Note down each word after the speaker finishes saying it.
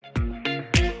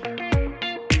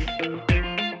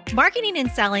Marketing and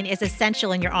selling is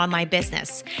essential in your online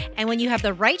business. And when you have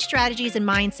the right strategies and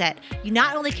mindset, you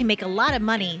not only can make a lot of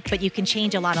money, but you can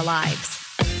change a lot of lives.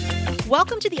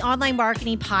 Welcome to the Online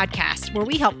Marketing Podcast, where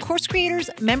we help course creators,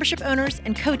 membership owners,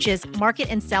 and coaches market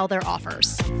and sell their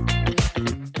offers.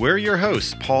 We're your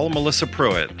hosts, Paul and Melissa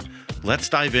Pruitt. Let's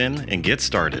dive in and get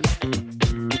started.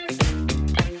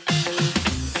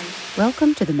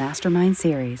 Welcome to the Mastermind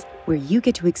series, where you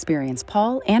get to experience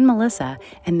Paul and Melissa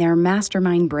and their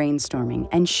mastermind brainstorming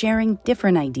and sharing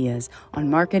different ideas on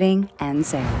marketing and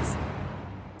sales.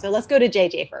 So let's go to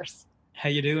JJ first. How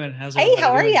you doing? Hey,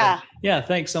 how are you? Yeah,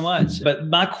 thanks so much. But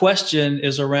my question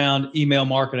is around email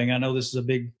marketing. I know this is a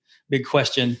big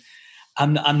question.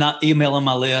 I'm not emailing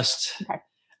my list. Okay.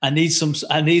 I need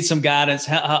some guidance.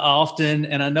 How often?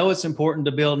 And I know it's important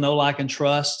to build know, like, and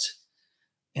trust.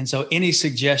 And so any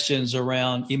suggestions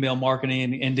around email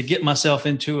marketing and to get myself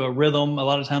into a rhythm? A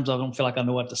lot of times I don't feel like I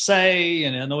know what to say,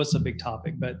 and I know it's a big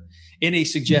topic, but any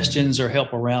suggestions or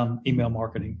help around email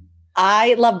marketing?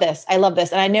 I love this.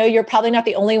 And I know you're probably not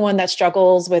the only one that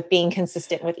struggles with being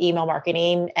consistent with email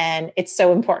marketing, and it's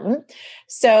so important.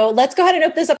 So let's go ahead and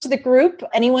open this up to the group.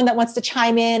 Anyone that wants to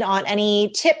chime in on any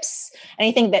tips,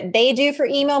 anything that they do for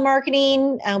email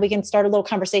marketing, we can start a little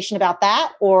conversation about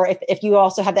that. Or if you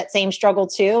also have that same struggle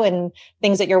too and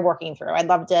things that you're working through, I'd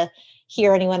love to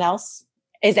hear anyone else.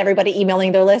 Is everybody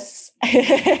emailing their lists?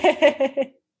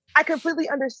 I completely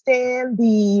understand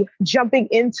the jumping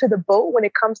into the boat when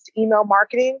it comes to email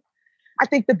marketing. I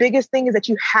think the biggest thing is that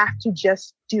you have to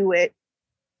just do it,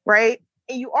 right?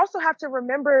 And you also have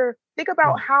to think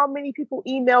about how many people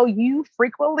email you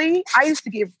frequently. I used to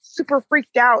get super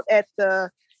freaked out at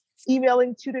the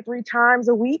emailing 2 to 3 times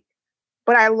a week,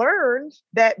 but I learned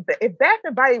that if Bath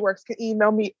and Body Works can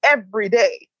email me every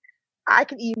day, I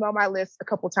can email my list a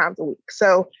couple times a week.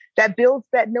 So that builds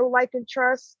that know, like, and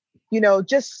trust.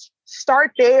 Just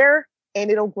start there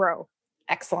and it'll grow.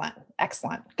 Excellent.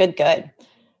 Good.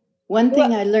 One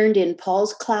thing I learned in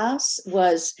Paul's class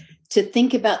was to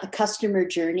think about the customer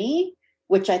journey,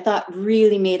 which I thought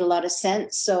really made a lot of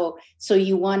sense. So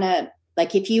you want to,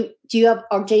 like, do you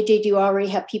already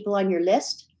have people on your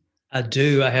list? I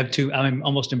do. I have 2. I'm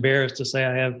almost embarrassed to say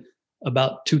I have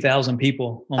about 2,000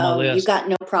 people on my list. You got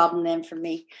no problem then for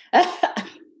me.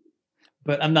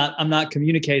 But I'm not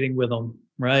communicating with them,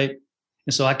 right?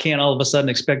 And so I can't all of a sudden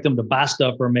expect them to buy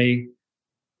stuff from me,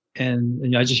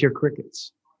 and I just hear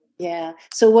crickets. Yeah.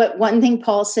 So one thing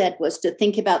Paul said was to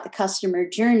think about the customer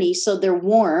journey, so they're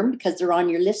warm because they're on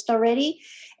your list already,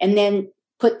 and then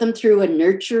put them through a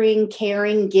nurturing,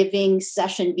 caring, giving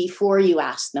session before you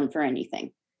ask them for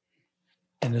anything.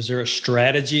 And is there a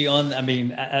strategy on?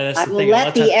 That's I will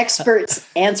let the experts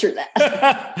answer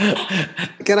that.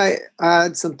 Can I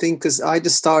add something? Because I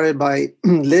just started my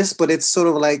list, but it's sort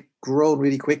of like grown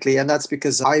really quickly. And that's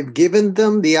because I've given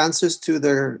them the answers to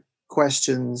their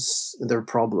questions, their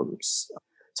problems.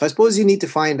 So I suppose you need to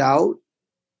find out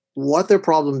what their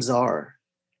problems are.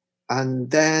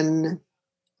 And then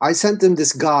I sent them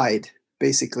this guide,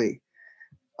 basically,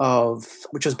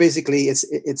 which was basically,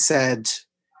 it said,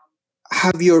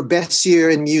 have your best year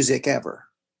in music ever,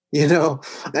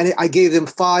 and I gave them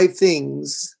 5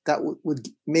 things that would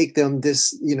make them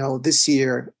this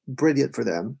year brilliant for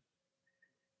them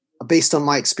based on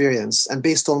my experience and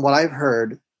based on what I've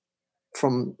heard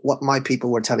from what my people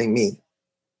were telling me.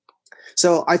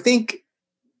 So I think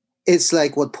it's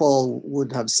like what Paul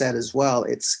would have said as well.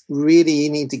 It's really, you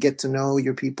need to get to know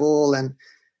your people, and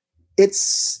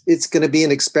it's going to be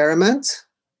an experiment.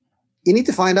 You need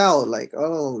to find out, like,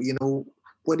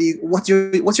 what's your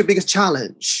biggest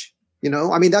challenge?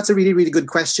 That's a really, really good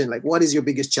question. Like, what is your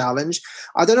biggest challenge?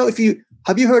 I don't know if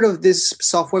have you heard of this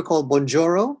software called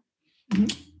Bonjoro?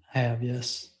 I have,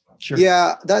 yes. Sure.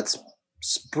 Yeah, that's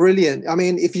brilliant.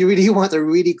 If you really want a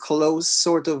really close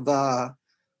sort of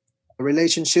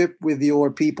relationship with your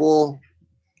people,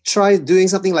 try doing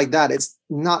something like that. It's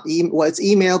not it's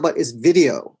email, but it's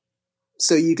video.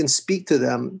 So you can speak to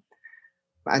them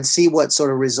and see what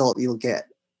sort of result you'll get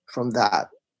from that.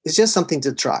 It's just something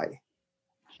to try.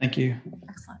 Thank you.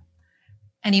 Excellent.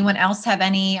 Anyone else have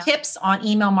any tips on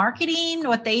email marketing,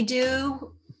 what they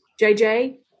do?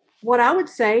 JJ, what I would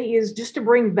say is just to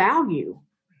bring value.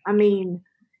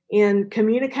 In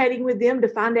communicating with them to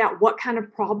find out what kind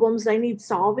of problems they need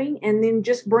solving, and then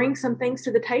just bring some things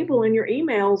to the table in your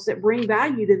emails that bring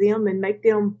value to them and make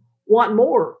them want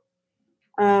more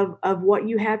of what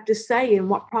you have to say and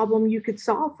what problem you could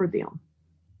solve for them.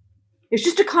 It's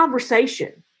just a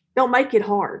conversation. Don't make it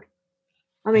hard.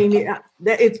 I mean,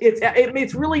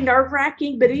 it's really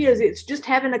nerve-wracking, but it's just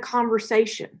having a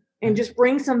conversation. and just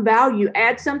bring some value,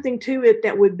 add something to it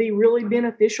that would be really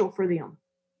beneficial for them.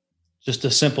 Just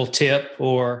a simple tip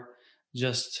or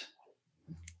just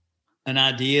an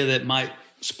idea that might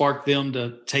spark them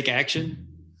to take action.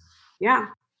 Yeah.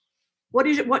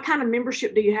 What kind of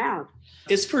membership do you have?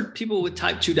 It's for people with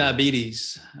type 2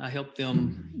 diabetes. I help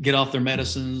them get off their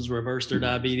medicines, reverse their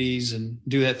diabetes, and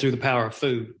do that through the power of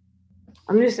food.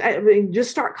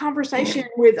 Just start conversation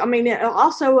with,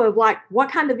 also of like,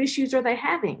 what kind of issues are they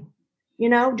having?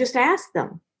 Just ask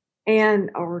them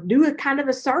or do a kind of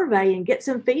a survey and get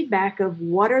some feedback of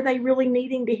what are they really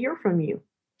needing to hear from you.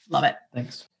 Love it.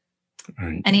 Thanks. All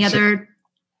right. Any other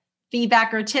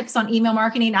feedback or tips on email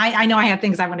marketing? I know I have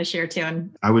things I want to share too.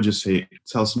 And I would just say,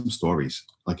 tell some stories.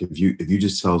 Like if you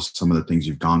just tell some of the things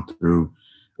you've gone through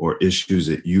or issues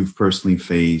that you've personally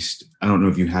faced. I don't know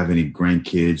if you have any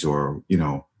grandkids or,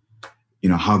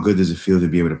 how good does it feel to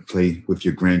be able to play with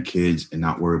your grandkids and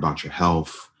not worry about your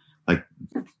health? Like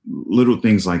little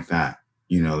things like that,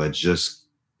 that's just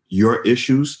your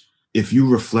issues. If you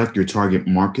reflect your target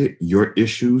market, your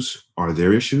issues are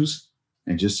their issues,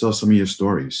 and just tell some of your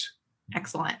stories.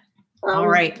 Excellent. All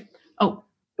right. Oh,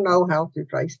 know how to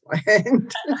raise my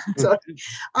hand. So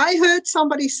I heard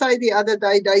somebody say the other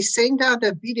day, they sent out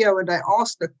a video and they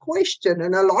asked a question,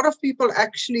 and a lot of people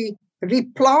actually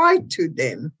replied to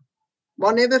them.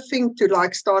 One ever think to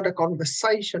start a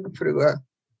conversation through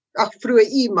an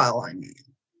email, I mean.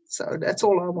 So that's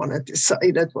all I wanted to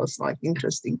say. That was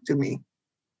interesting to me.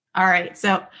 All right.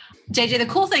 So JJ, the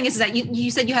cool thing is that you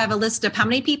said you have a list of how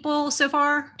many people so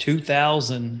far?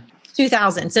 2,000.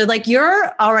 2,000. So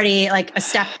you're already a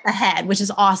step ahead, which is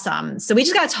awesome. So we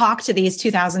just got to talk to these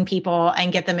 2,000 people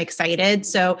and get them excited.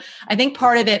 So I think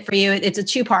part of it for you, it's a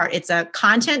two-part. It's a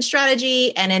content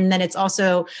strategy. And then it's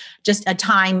also just a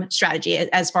time strategy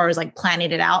as far as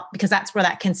planning it out, because that's where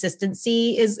that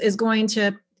consistency is going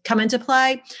to come into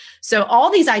play. So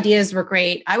all these ideas were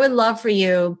great. I would love for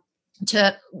you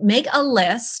to make a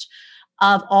list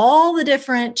of all the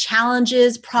different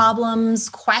challenges, problems,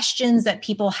 questions that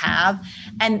people have,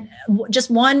 and just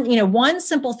one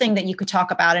simple thing that you could talk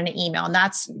about in an email, and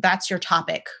that's your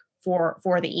topic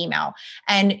for the email.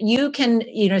 And you can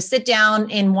sit down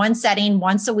in one setting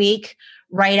once a week,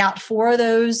 write out four of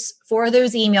those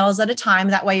emails at a time.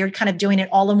 That way you're kind of doing it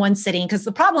all in one sitting. Because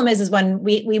the problem is when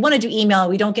we want to do email,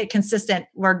 we don't get consistent.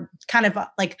 We're kind of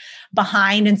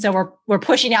behind. And so we're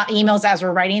pushing out emails as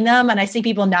we're writing them. And I see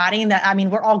people nodding that,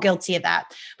 we're all guilty of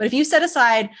that. But if you set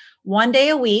aside one day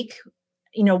a week,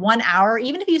 1 hour,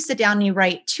 even if you sit down and you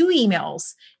write 2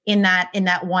 emails in that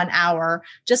 1 hour,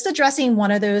 just addressing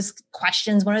one of those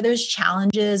questions, one of those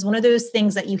challenges, one of those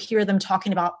things that you hear them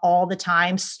talking about all the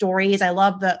time, stories. I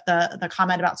love the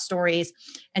comment about stories,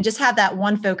 and just have that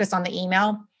one focus on the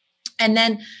email. And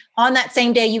then on that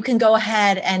same day, you can go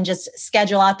ahead and just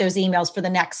schedule out those emails for the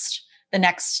next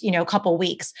couple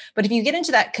weeks. But if you get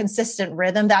into that consistent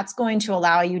rhythm, that's going to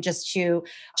allow you just to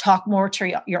talk more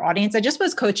to your audience. I just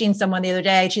was coaching someone the other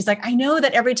day. She's like, I know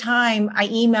that every time I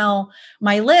email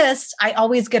my list, I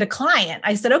always get a client.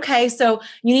 I said, okay, so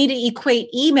you need to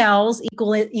equate emails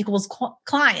equals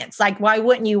clients. Why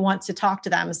wouldn't you want to talk to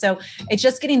them? So it's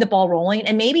just getting the ball rolling.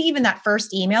 And maybe even that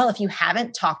first email, if you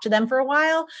haven't talked to them for a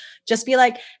while, just be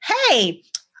like, hey,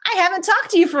 I haven't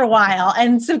talked to you for a while.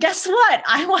 And so guess what?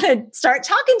 I want to start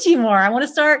talking to you more. I want to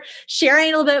start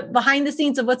sharing a little bit behind the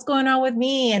scenes of what's going on with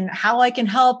me and how I can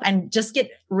help, and just get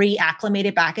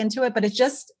reacclimated back into it. But it's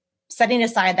just setting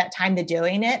aside that time to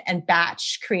doing it and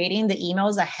batch creating the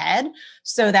emails ahead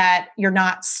so that you're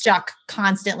not stuck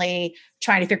constantly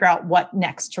trying to figure out what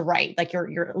next to write.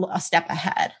 You're a step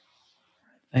ahead.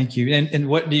 Thank you. And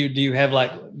what do you have,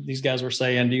 these guys were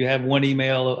saying, do you have one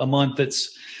email a month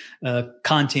that's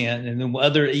content, and then the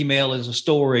other email is a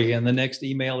story, and the next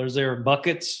email, is there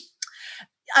buckets?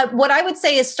 What I would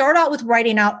say is start out with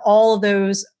writing out all of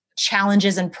those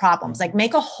challenges and problems.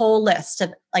 Make a whole list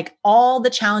of all the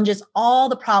challenges, all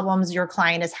the problems your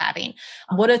client is having.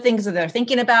 What are things that they're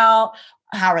thinking about?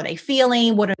 How are they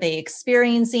feeling? What are they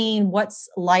experiencing? What's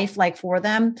life like for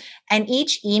them? And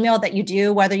each email that you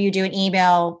do, whether you do an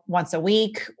email once a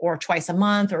week or twice a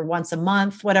month or once a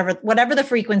month, whatever the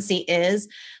frequency is,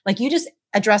 you just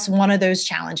address one of those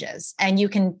challenges, and you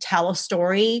can tell a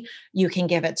story. You can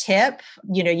give a tip.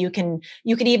 You can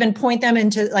even point them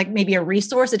into maybe a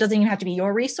resource. It doesn't even have to be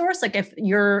your resource. If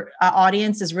your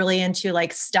audience is really into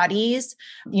studies,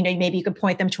 maybe you could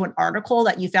point them to an article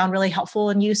that you found really helpful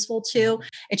and useful too.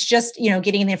 It's just,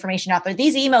 getting the information out there.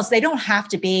 These emails, they don't have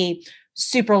to be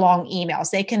super long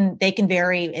emails. They can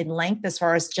vary in length as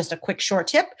far as just a quick short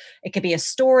tip. It could be a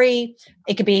story.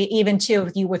 It could be even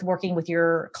too with working with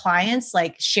your clients,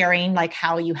 like sharing like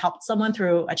how you helped someone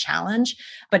through a challenge,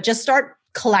 but just start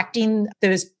collecting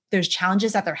those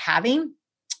challenges that they're having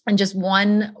and just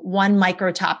one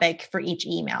micro topic for each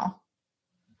email.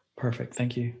 Perfect.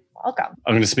 Thank you. Welcome.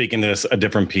 I'm going to speak into this, a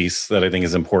different piece that I think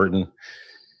is important.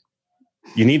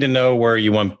 You need to know where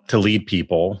you want to lead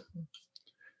people.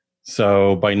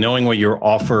 So by knowing what your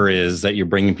offer is that you're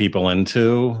bringing people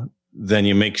into, then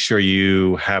you make sure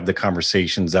you have the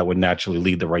conversations that would naturally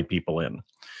lead the right people in.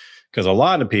 Because a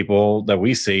lot of people that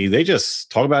we see, they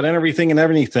just talk about everything and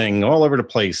everything all over the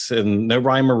place and no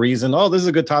rhyme or reason. Oh, this is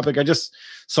a good topic. I just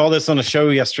saw this on a show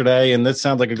yesterday and this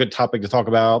sounds like a good topic to talk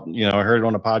about. You know, I heard it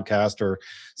on a podcast or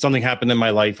something happened in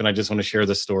my life and I just want to share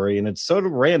this story. And it's sort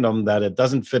of random that it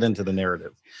doesn't fit into the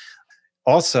narrative.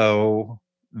 Also,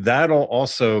 that'll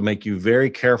also make you very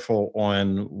careful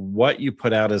on what you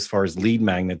put out as far as lead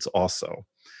magnets also.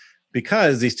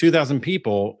 Because these 2,000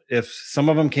 people, if some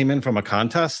of them came in from a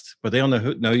contest, but they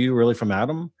don't know you really from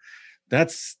Adam,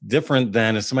 that's different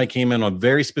than if somebody came in on a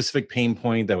very specific pain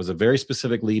point that was a very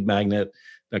specific lead magnet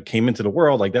that came into the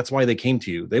world. Like that's why they came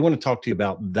to you. They want to talk to you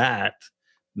about that,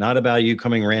 not about you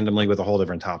coming randomly with a whole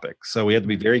different topic. So we have to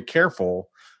be very careful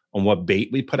on what bait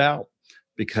we put out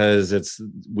because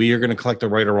we are going to collect the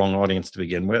right or wrong audience to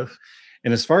begin with.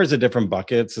 And as far as the different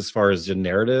buckets, as far as the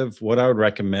narrative, what I would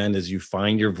recommend is you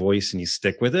find your voice and you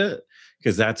stick with it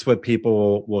because that's what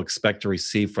people will expect to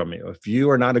receive from you. If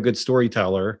you are not a good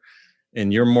storyteller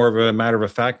and you're more of a matter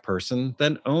of fact person,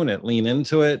 then own it, lean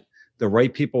into it. The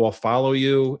right people will follow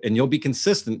you and you'll be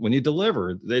consistent when you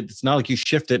deliver. It's not like you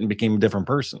shifted and became a different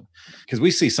person. Because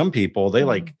we see some people, they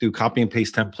like do copy and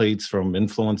paste templates from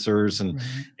influencers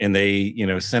and they, you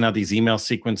know, send out these email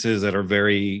sequences that are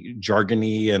very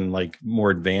jargony and like more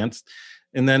advanced.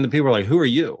 And then the people are like, who are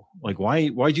you? Like,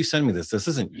 why'd you send me this? This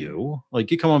isn't you.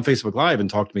 Like you come on Facebook Live and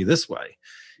talk to me this way,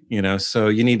 you know? So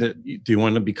you need to, do you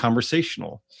want to be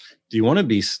conversational? Do you want to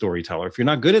be a storyteller? If you're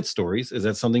not good at stories, is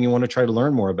that something you want to try to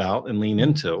learn more about and lean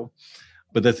into?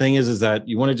 But the thing is that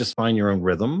you want to just find your own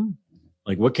rhythm.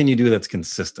 Like what can you do that's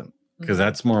consistent? Because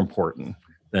that's more important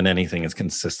than anything is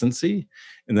consistency.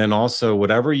 And then also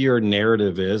whatever your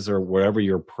narrative is or whatever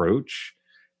your approach,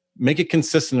 make it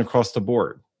consistent across the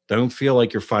board. Don't feel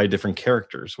like you're 5 different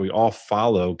characters. We all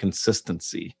follow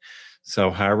consistency.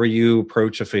 So however you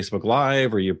approach a Facebook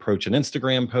Live or you approach an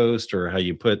Instagram post or how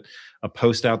you put a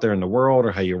post out there in the world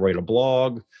or how you write a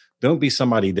blog, don't be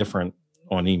somebody different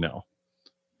on email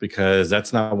because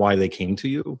that's not why they came to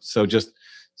you. So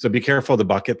be careful of the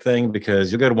bucket thing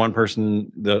because you'll go to one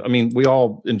person. We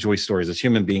all enjoy stories. As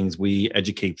human beings, we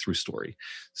educate through story.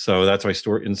 So that's why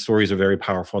stories are very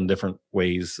powerful in different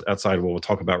ways outside of what we'll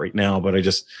talk about right now. But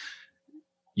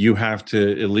you have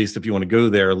to, at least if you want to go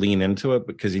there, lean into it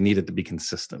because you need it to be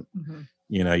consistent.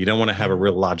 You know, you don't want to have a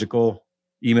real logical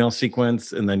email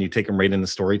sequence and then you take them right into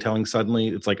storytelling suddenly.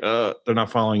 It's like, they're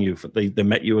not following you. They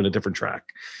met you in a different track,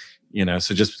 you know,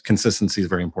 so just consistency is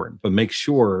very important. But make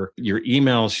sure your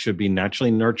emails should be naturally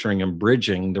nurturing and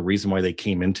bridging the reason why they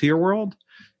came into your world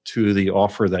to the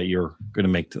offer that you're going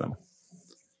to make to them.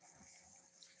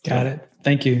 Got it.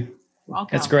 Thank you.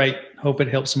 Welcome. That's great. Hope it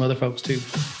helps some other folks too.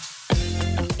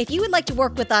 If you would like to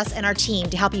work with us and our team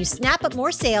to help you snap up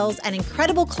more sales and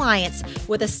incredible clients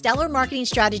with a stellar marketing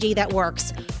strategy that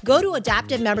works, go to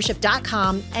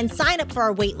adaptivemembership.com and sign up for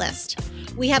our wait list.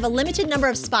 We have a limited number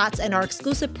of spots in our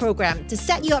exclusive program to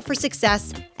set you up for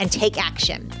success and take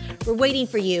action. We're waiting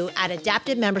for you at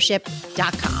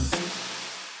adaptivemembership.com.